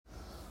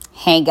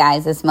Hey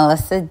guys, it's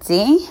Melissa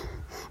D,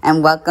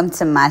 and welcome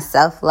to my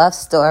self-love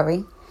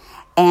story.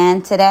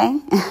 And today,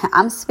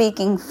 I'm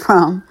speaking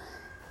from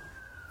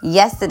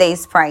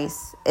yesterday's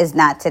price is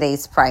not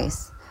today's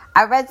price.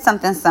 I read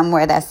something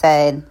somewhere that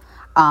said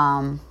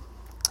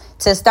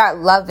to start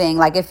loving,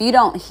 like if you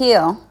don't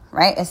heal,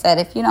 right? It said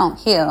if you don't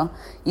heal,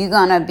 you're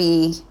gonna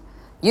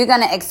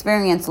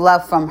experience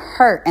love from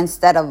hurt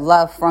instead of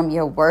love from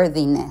your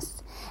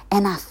worthiness.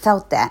 And I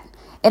felt that.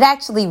 It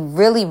actually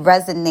really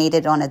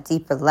resonated on a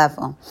deeper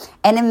level.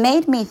 And it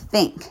made me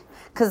think,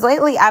 because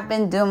lately I've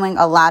been doing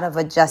a lot of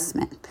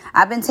adjustment.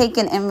 I've been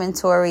taking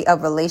inventory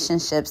of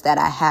relationships that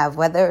I have,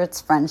 whether it's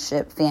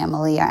friendship,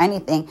 family, or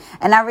anything.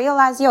 And I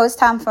realized, it's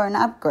time for an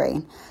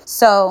upgrade.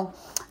 So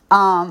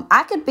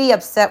I could be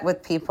upset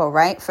with people,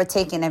 right, for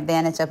taking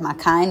advantage of my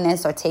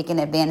kindness or taking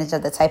advantage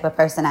of the type of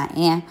person I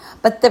am.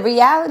 But the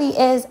reality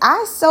is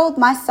I sold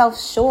myself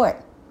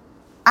short.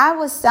 I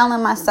was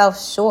selling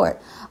myself short.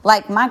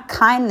 Like my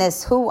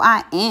kindness, who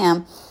I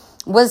am,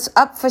 was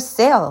up for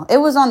sale. It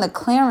was on the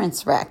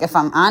clearance rack, if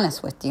I'm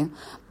honest with you.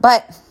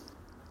 But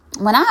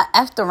when I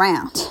effed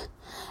around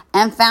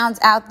and found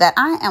out that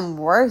I am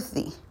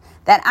worthy,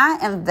 that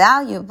I am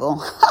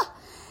valuable,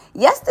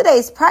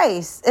 yesterday's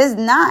price is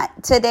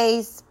not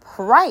today's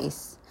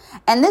price.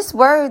 And this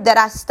word that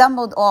I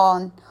stumbled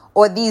on,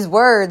 or these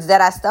words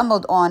that I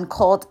stumbled on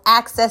called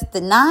access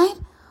denied,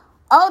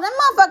 them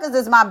motherfuckers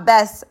is my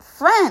best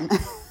friend.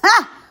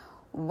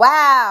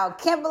 Wow,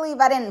 can't believe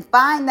I didn't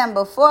find them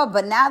before,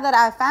 but now that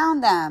I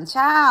found them,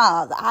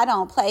 child, I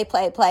don't play.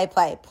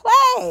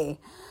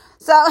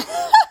 So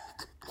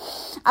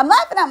I'm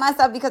laughing at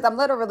myself because I'm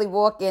literally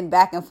walking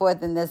back and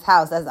forth in this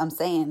house as I'm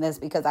saying this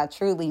because I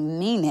truly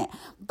mean it.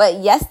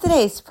 But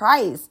yesterday's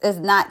price is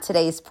not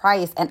today's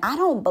price, and I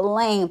don't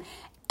blame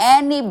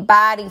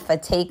anybody for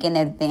taking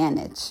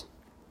advantage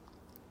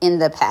in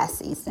the past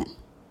season.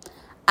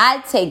 I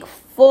take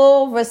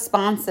full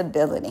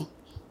responsibility.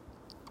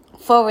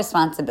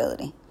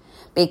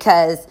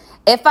 Because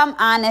if I'm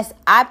honest,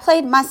 I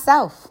played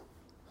myself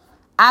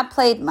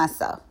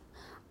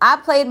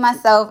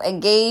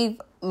and gave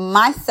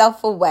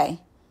myself away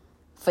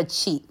for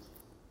cheap.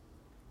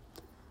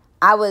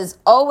 I'm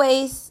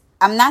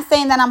not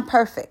saying that I'm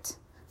perfect.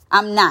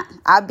 I'm not.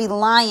 I'd be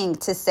lying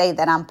to say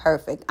that I'm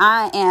perfect.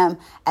 I am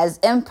as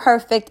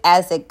imperfect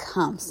as it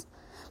comes.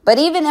 But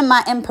even in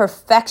my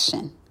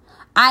imperfection,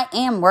 I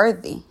am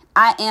worthy.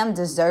 I am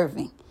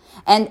deserving.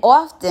 And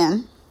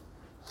often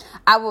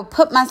I will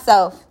put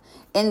myself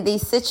in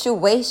these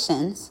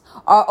situations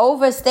or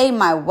overstay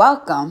my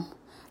welcome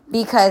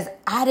because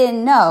I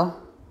didn't know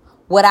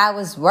what I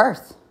was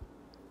worth.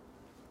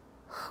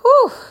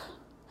 Whew.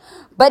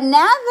 But now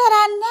that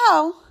I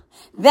know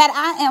that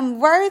I am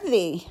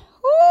worthy,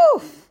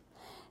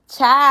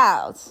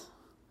 child,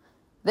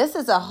 this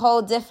is a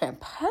whole different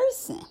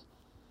person.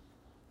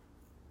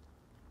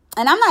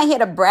 And I'm not here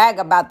to brag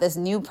about this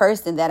new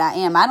person that I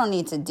am. I don't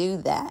need to do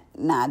that.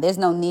 Nah, there's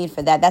no need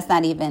for that. That's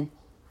not even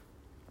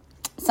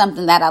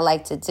something that I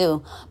like to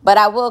do. But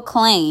I will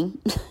claim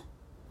her.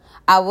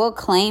 I will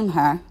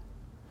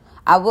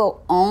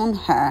own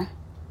her.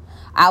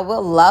 I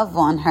will love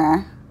on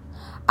her.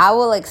 I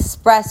will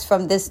express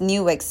from this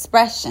new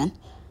expression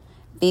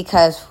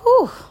because,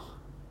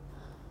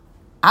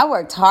 I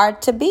worked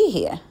hard to be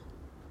here.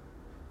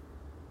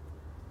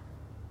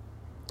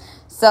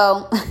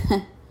 So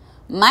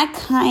my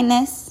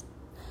kindness,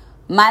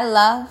 my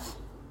love,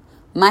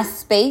 my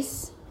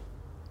space,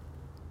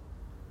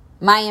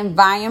 my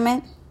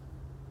environment,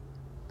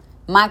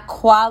 my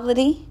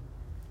quality,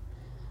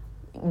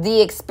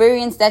 the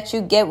experience that you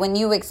get when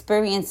you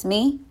experience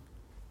me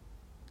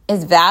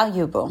is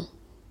valuable.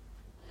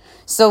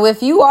 So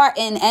if you are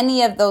in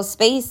any of those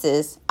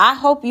spaces, I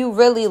hope you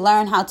really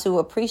learn how to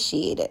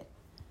appreciate it.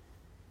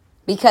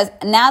 Because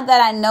now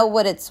that I know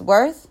what it's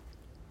worth,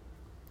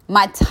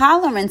 my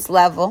tolerance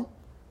level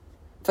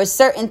for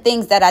certain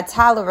things that I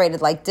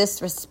tolerated, like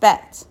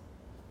disrespect,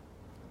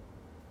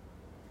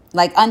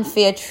 like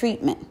unfair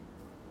treatment,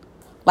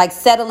 like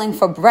settling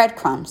for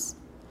breadcrumbs,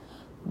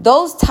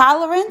 those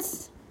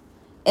tolerance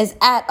is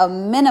at a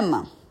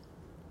minimum.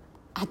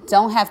 I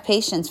don't have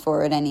patience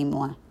for it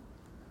anymore.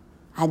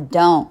 I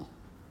don't.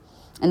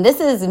 And this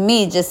is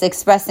me just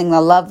expressing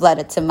a love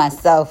letter to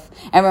myself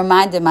and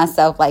reminding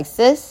myself, like,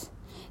 sis,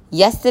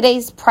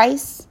 yesterday's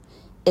price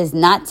is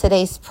not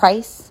today's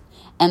price,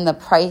 and the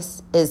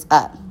price is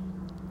up.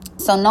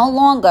 So no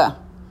longer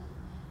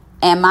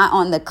am I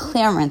on the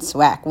clearance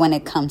rack when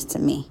it comes to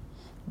me.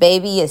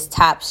 Baby is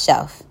top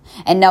shelf.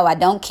 And no, I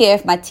don't care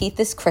if my teeth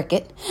is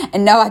crooked.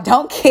 And no, I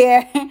don't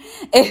care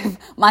if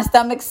my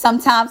stomach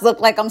sometimes look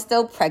like I'm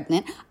still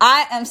pregnant.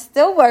 I am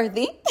still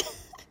worthy.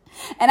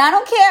 And I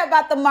don't care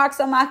about the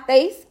marks on my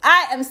face.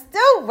 I am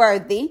still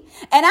worthy.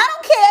 And I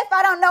don't care if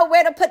I don't know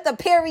where to put the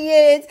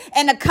periods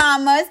and the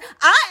commas.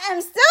 I am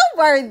still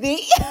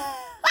worthy.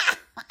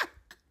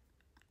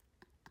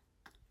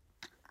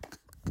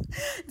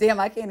 Damn,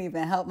 I can't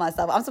even help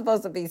myself. I'm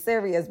supposed to be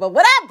serious, but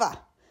whatever.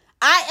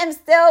 I am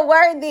still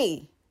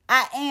worthy.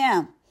 I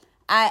am.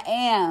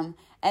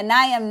 And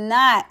I am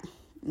not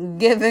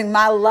giving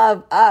my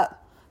love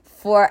up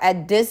for a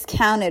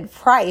discounted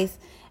price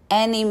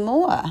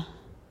anymore.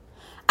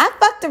 I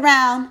fucked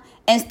around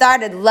and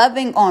started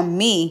loving on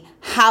me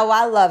how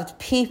I loved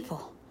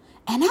people.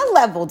 And I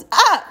leveled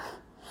up.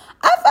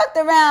 I fucked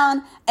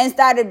around and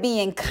started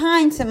being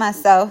kind to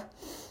myself.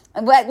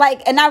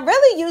 And I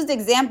really used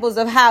examples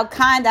of how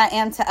kind I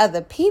am to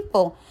other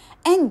people.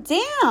 And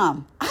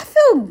damn, I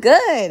feel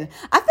good.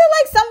 I feel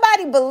like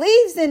somebody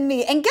believes in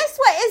me. And guess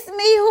what? It's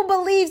me who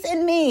believes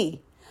in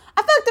me.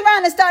 I fucked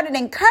around and started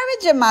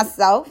encouraging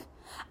myself.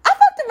 I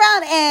fucked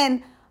around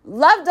and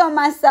loved on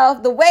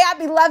myself the way I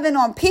be loving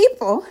on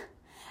people.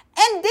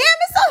 And damn,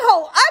 it's a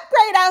whole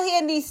upgrade out here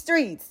in these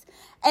streets.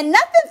 And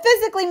nothing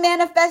physically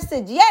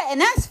manifested yet,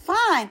 and that's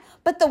fine.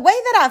 But the way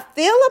that I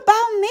feel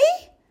about me,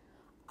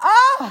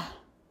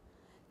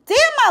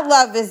 damn, my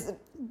love is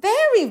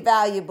very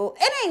valuable.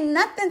 It ain't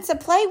nothing to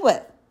play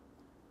with.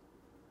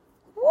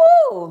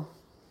 Woo.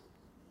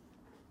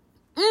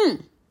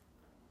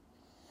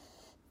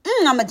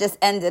 I'm going to just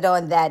end it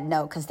on that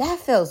note because that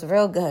feels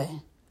real good.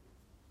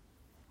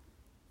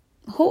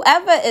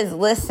 Whoever is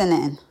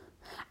listening,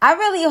 I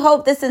really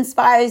hope this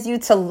inspires you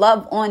to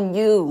love on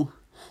you.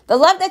 The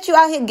love that you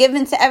out here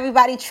giving to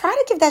everybody, try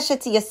to give that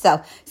shit to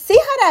yourself. See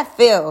how that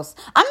feels.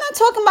 I'm not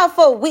talking about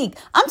for a week.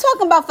 I'm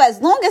talking about for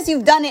as long as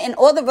you've done it in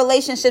all the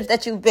relationships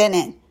that you've been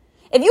in.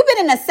 If you've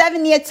been in a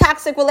 7-year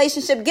toxic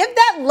relationship, give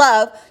that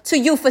love to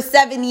you for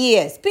 7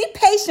 years. Be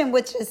patient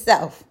with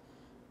yourself.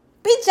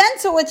 Be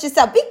gentle with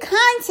yourself. Be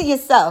kind to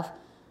yourself.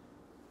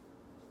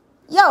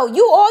 Yo,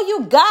 you all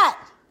you got.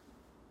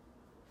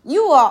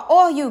 You are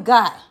all you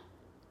got.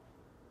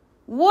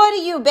 Water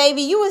you,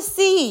 baby. You a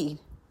seed.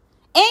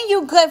 And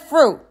you good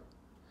fruit.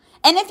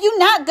 And if you're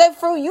not good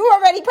fruit, you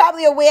already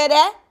probably aware of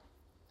that.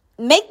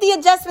 Make the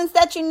adjustments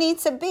that you need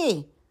to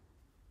be.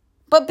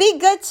 But be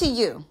good to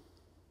you.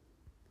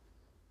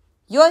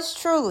 Yours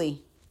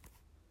truly,